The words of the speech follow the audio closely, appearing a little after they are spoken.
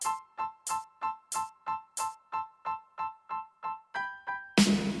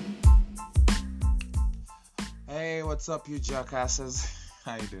what's up, you jackasses?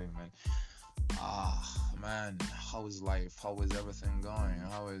 How you doing, man? Man, how is life? How is everything going?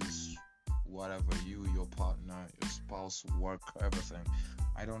 How is whatever you, your partner, your spouse, work, everything?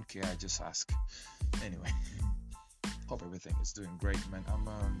 I don't care. I just ask. Anyway, hope everything is doing great, man.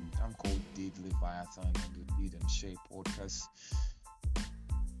 I'm called Deed Leviathan on the Deed and Shay podcast,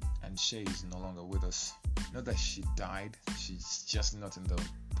 and Shay is no longer with us. Not that she died. She's just not in the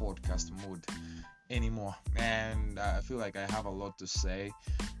podcast mood anymore, and I feel like I have a lot to say.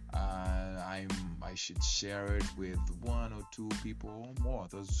 I should share it with one or two people or more,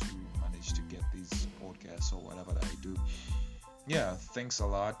 those who manage to get these podcasts or whatever that I do. Yeah, thanks a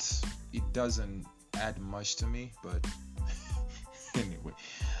lot. It doesn't add much to me, but anyway,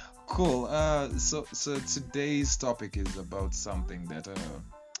 cool. So today's topic is about something that I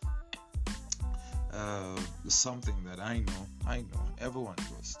know everyone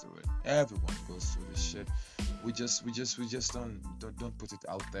goes through it. Everyone goes through this shit. We just don't put it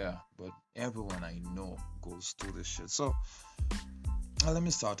out there, but everyone I know goes through this shit. So let me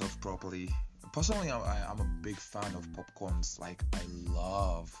start off properly. Personally, I'm a big fan of popcorns. Like, I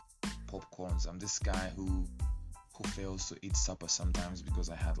love popcorns. I'm this guy who fails to eat supper sometimes because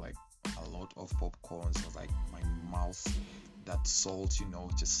I had like a lot of popcorns. So like my mouth, that salt,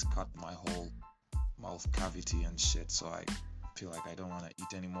 just cut my whole mouth cavity and shit. So I feel like I don't want to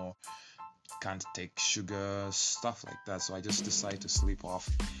eat anymore. Can't take sugar, stuff like that. So I just decide to sleep off.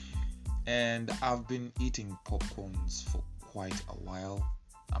 And I've been eating popcorns for quite a while.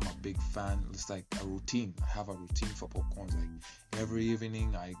 I'm a big fan. It's like a routine. I have a routine for popcorns. Like every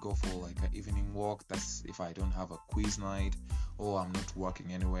evening I go for like an evening walk. That's if I don't have a quiz night or I'm not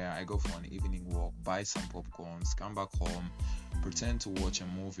working anywhere. I go for an evening walk, buy some popcorns, come back home, pretend to watch a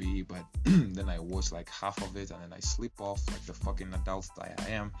movie, but then I watch like half of it and then I sleep off like the fucking adult that I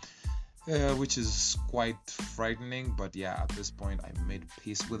am. Which is quite frightening, but yeah, at this point I made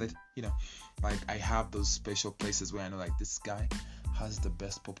peace with it. Like I have those special places where I know like this guy has the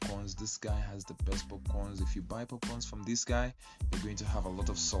best popcorns, this guy has the best popcorns. If you buy popcorns from this guy, you're going to have a lot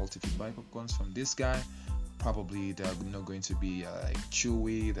of salt. If you buy popcorns from this guy, probably they're not going to be like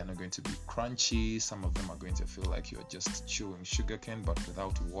chewy, they're not going to be crunchy. Some of them are going to feel like you're just chewing sugarcane but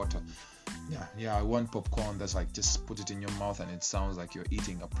without water. Yeah, I want popcorn that's like just put it in your mouth and it sounds like you're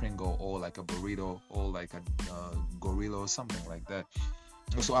eating a Pringle or like a burrito or like a gorilla or something like that.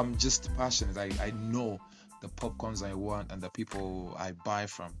 So I'm just passionate. I know the popcorns I want and the people I buy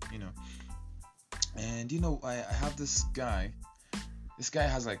from, And I have this guy. This guy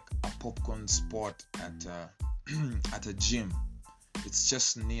has like a popcorn spot at at a gym. It's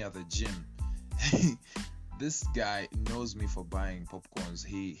just near the gym. This guy knows me for buying popcorns.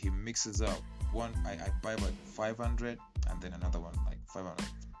 He mixes up one. I buy like 500 and then another one like 500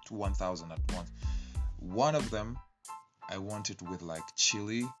 to 1,000 at once. One of them I want it with like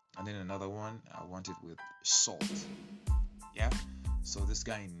chili, and then another one I want it with salt. Yeah. So this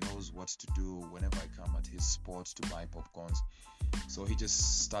guy knows what to do whenever I come at his spot to buy popcorns. So he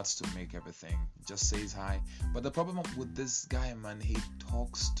just starts to make everything. Just says hi. But the problem with this guy, man, he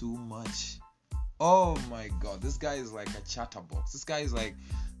talks too much. Oh my god, this guy is like a chatterbox. This guy is like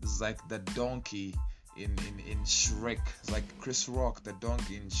the donkey in Shrek. It's like Chris Rock, the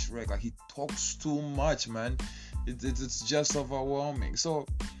donkey in Shrek. Like he talks too much, man. It's just overwhelming. So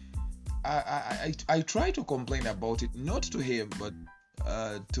I try to complain about it, not to him, but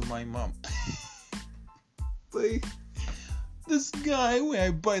to my mom. Like, this guy where I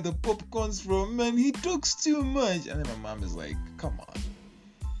buy the popcorns from, man, he talks too much. And then my mom is like, come on.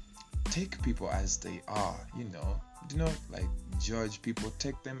 Take people as they are, do not like judge people,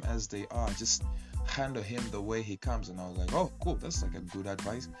 take them as they are, just handle him the way he comes. And I was like, oh cool, that's like a good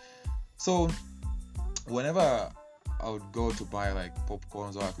advice. So whenever I would go to buy like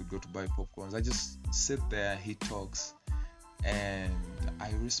popcorns, or I could go to buy popcorns, I just sit there, he talks and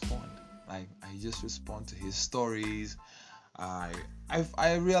I respond. Like I just respond to his stories. I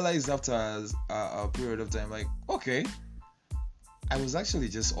realized after a period of time, like, okay, I was actually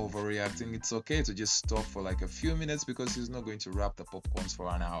just overreacting. It's okay to just stop for like a few minutes because he's not going to wrap the popcorns for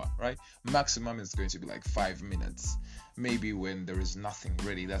an hour, right? Maximum is going to be like 5 minutes. Maybe when there is nothing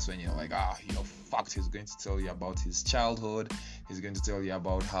ready, that's when you're like, fucked. He's going to tell you about his childhood. He's going to tell you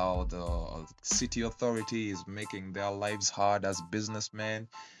about how the city authority is making their lives hard as businessmen,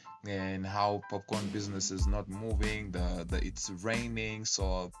 and how popcorn business is not moving. It's raining,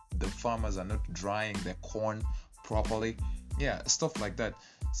 so the farmers are not drying their corn properly. Yeah, stuff like that.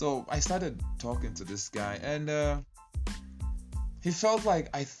 So I started talking to this guy, and he felt like,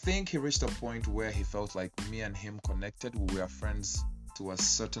 I think he reached a point where he felt like me and him connected. We were friends to a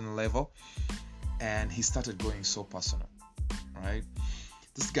certain level. and he started going so personal, right?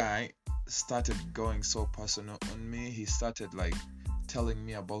 This guy started going so personal on me. He started like telling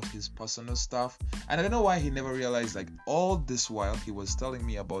me about his personal stuff, and I don't know why he never realized, like, all this while he was telling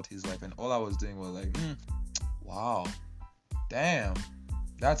me about his life, and all I was doing was like, wow, damn,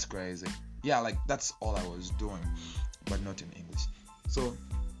 that's crazy. Yeah, like that's all I was doing, but not in English. So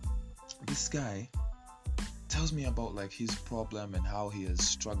this guy tells me about like his problem and how he has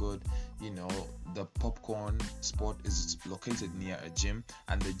struggled. The popcorn spot is located near a gym,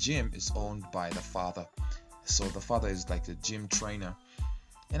 and the gym is owned by the father. So the father is like a gym trainer.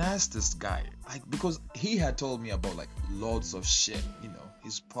 And I asked this guy, like, because he had told me about like loads of shit,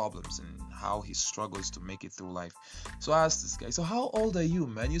 his problems and how he struggles to make it through life. So I asked this guy, so how old are you,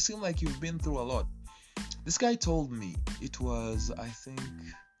 man? You seem like you've been through a lot. This guy told me it was, I think,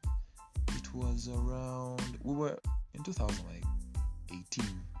 it was around, we were in 2018.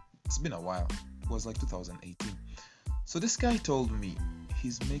 It's been a while. It was like 2018. So this guy told me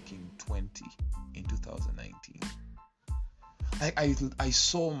he's making 20 in 2019. I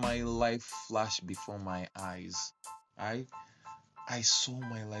saw my life flash before my eyes. I saw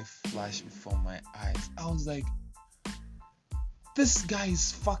my life flash before my eyes. I was like, this guy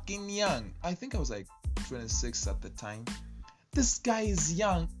is fucking young. I think I was like 26 at the time. This guy is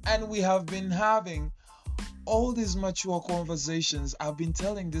young, and we have been having all these mature conversations. I've been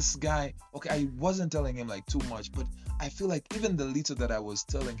telling this guy, okay, I wasn't telling him like too much, but I feel like even the little that I was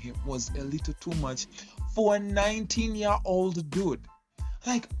telling him was a little too much for a 19-year-old dude.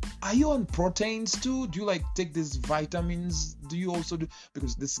 Like, are you on proteins too? Do you like take these vitamins? Do you also do?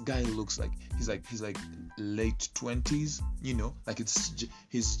 Because this guy looks like he's like late 20s, like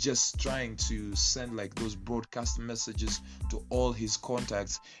he's just trying to send like those broadcast messages to all his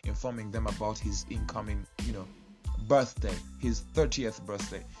contacts, informing them about his incoming, birthday, his 30th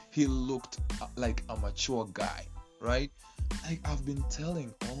birthday. He looked like a mature guy, right? Like, I've been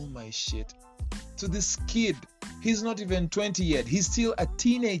telling all my shit to this kid. He's not even 20 yet. He's still a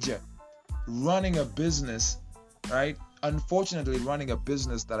teenager running a business, right? Unfortunately, running a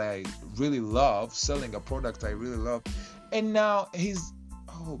business that I really love, selling a product I really love. And now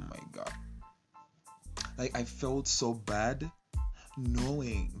oh my God. Like, I felt so bad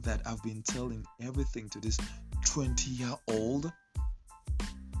knowing that I've been telling everything to this 20-year-old.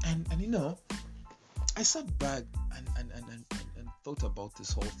 And I sat back and thought about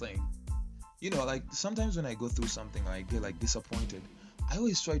this whole thing. Like sometimes when I go through something, I get like disappointed. I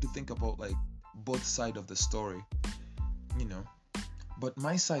always try to think about like both sides of the story, But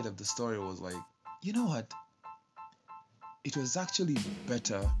my side of the story was like, you know what? It was actually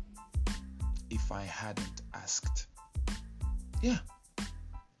better if I hadn't asked. Yeah.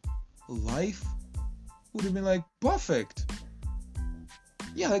 Life would have been like perfect.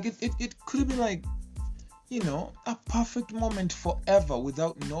 Yeah, like it could have been like, a perfect moment forever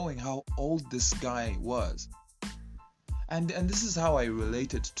without knowing how old this guy was. And this is how I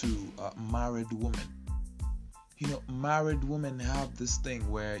related to married women. Married women have this thing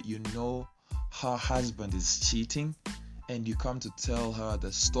where her husband is cheating, and you come to tell her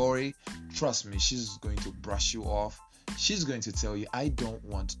the story. Trust me, she's going to brush you off. She's going to tell you, I don't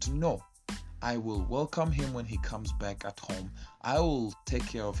want to know. I will welcome him when he comes back at home. I will take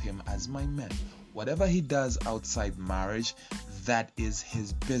care of him as my man. Whatever he does outside marriage, that is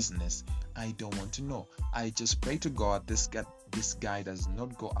his business. I don't want to know. I just pray to God this guy does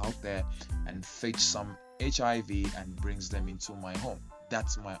not go out there and fetch some HIV and brings them into my home.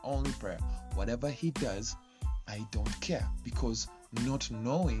 That's my only prayer. Whatever he does, I don't care, because not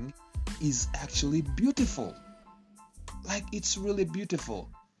knowing is actually beautiful. Like, it's really beautiful.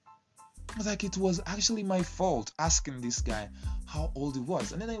 Like, it was actually my fault asking this guy how old he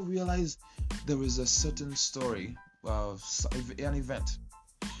was. And then I realized there is a certain story of an event,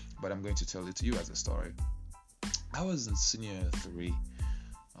 but I'm going to tell it to you as a story. I was in senior 3,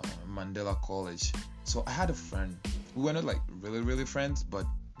 Mandela College. So I had a friend. We were not like really, really friends, but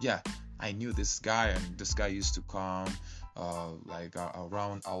yeah, I knew this guy, and this guy used to come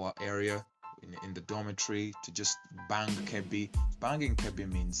around our area in the dormitory to just bang Kebi. Banging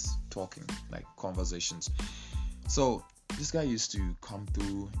Kebi means talking, like conversations. So this guy used to come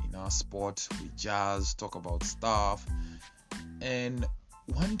through in our spot, we jazz, talk about stuff. And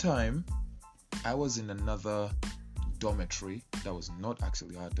one time I was in another dormitory that was not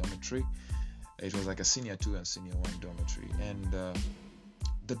actually our dormitory. It was like a senior 2 and senior 1 dormitory, and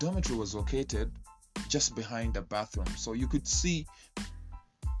the dormitory was located just behind the bathroom, so you could see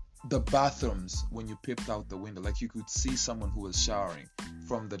the bathrooms when you peeped out the window. Like, you could see someone who was showering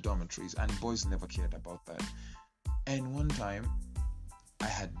from the dormitories, and boys never cared about that. And one time I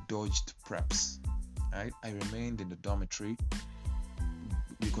had dodged preps. Right? I remained in the dormitory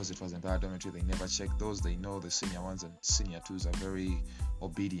because it was in that dormitory. They never check those. They know the senior ones and senior twos are very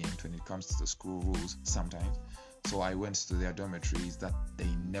obedient when it comes to the school rules sometimes. So I went to their dormitories that they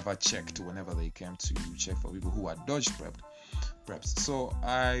never checked whenever they came to check for people who had dodged preps. So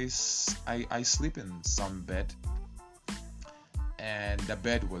I sleep in some bed, and the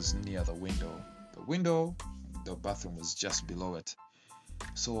bed was near the window. The bathroom was just below it.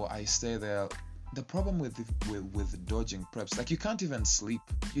 So I stay there. The problem with dodging preps, like, you can't even sleep.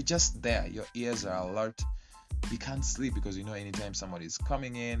 You're just there. Your ears are alert. You can't sleep because you know anytime somebody's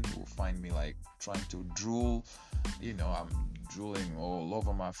coming in, you will find me like trying to drool. I'm drooling all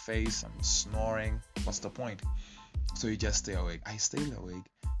over my face. I'm snoring. What's the point? So you just stay awake. I stayed awake,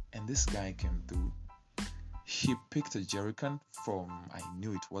 and this guy came through. He picked a jerrycan from, I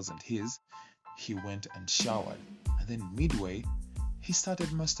knew it wasn't his. He went and showered, and then midway, he started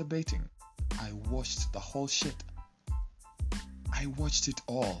masturbating. I watched the whole shit. I watched it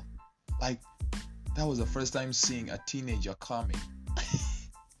all. Like, that was the first time seeing a teenager coming.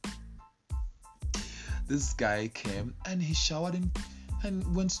 This guy came and he showered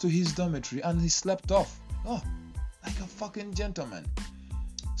and went to his dormitory and he slept off. Oh, like a fucking gentleman.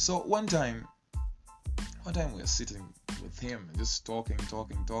 So one time we were sitting with him, just talking.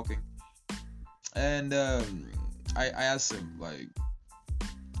 And I asked him, like,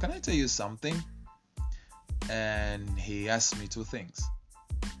 can I tell you something? And he asked me two things.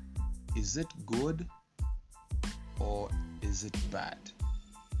 Is it good or is it bad?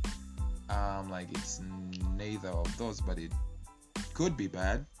 Like, it's neither of those, but it could be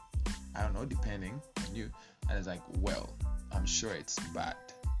bad. I don't know, depending on you. And it's like, well, I'm sure it's bad.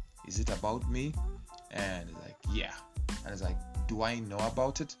 Is it about me? And it's like, yeah. And it's like, do I know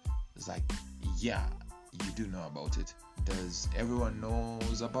about it? It's like, yeah, you do know about it. Does everyone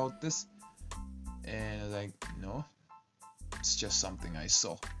knows about this? And it's like, no, it's just something I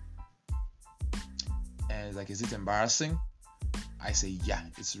saw. And it's like, is it embarrassing? I say, yeah,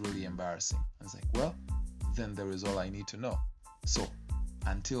 it's really embarrassing. And it's like, well, then there is all I need to know. So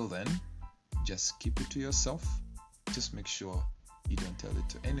until then, just keep it to yourself. Just make sure you don't tell it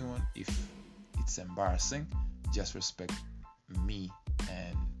to anyone. If it's embarrassing, just respect me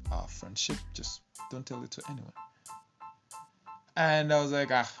and our friendship. Just don't tell it to anyone. And I was like,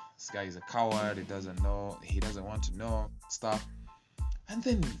 this guy is a coward. He doesn't want to know stuff. And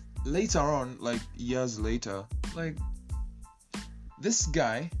then later on, like years later, like, this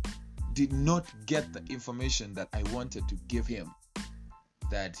guy did not get the information that I wanted to give him,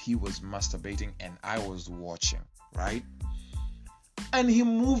 that he was masturbating and I was watching, right? And he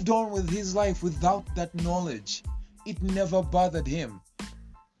moved on with his life without that knowledge. It never bothered him.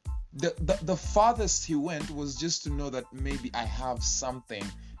 The farthest he went was just to know that maybe I have something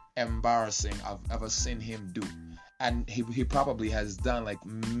embarrassing I've ever seen him do. And he probably has done like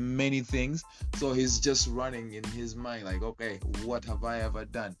many things, so he's just running in his mind like, okay, what have I ever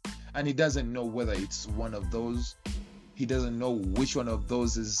done? And he doesn't know whether it's one of those. He doesn't know which one of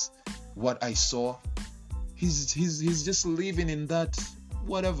those is what I saw. He's just living in that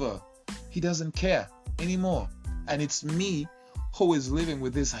whatever. He doesn't care anymore. And it's me who is living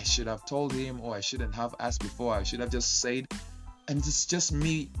with this. I should have told him, or I shouldn't have asked before. I should have just said. And it's just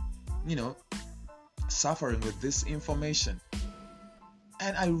me, suffering with this information.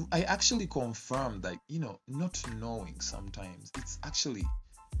 And I actually confirmed that, not knowing sometimes, it's actually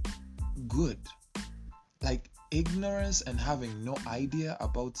good. Like, ignorance and having no idea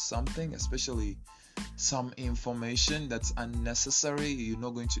about something, especially some information that's unnecessary, you're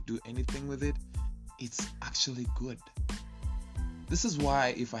not going to do anything with it, it's actually good. This is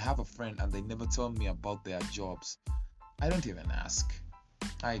why if I have a friend and they never tell me about their jobs, I don't even ask.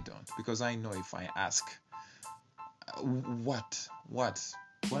 I don't, because I know if I ask, what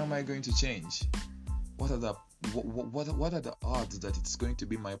am I going to change? What are the odds that it's going to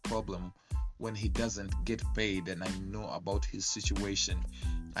be my problem when he doesn't get paid and I know about his situation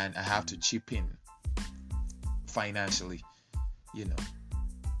and I have to chip in financially,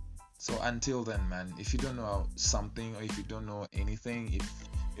 So until then, man, if you don't know something, or if you don't know anything,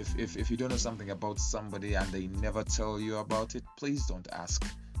 if you don't know something about somebody and they never tell you about it, please don't ask.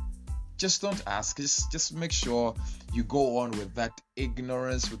 Just don't ask. Just make sure you go on with that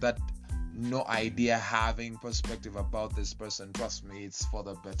ignorance, with that no idea having perspective about this person. Trust me, it's for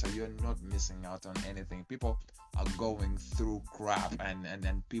the better. You're not missing out on anything. People are going through crap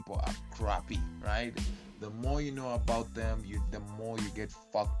and people are crappy, right? The more you know about them, the more you get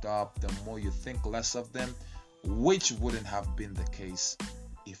fucked up, the more you think less of them, which wouldn't have been the case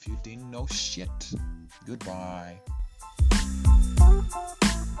if you didn't know shit. Goodbye.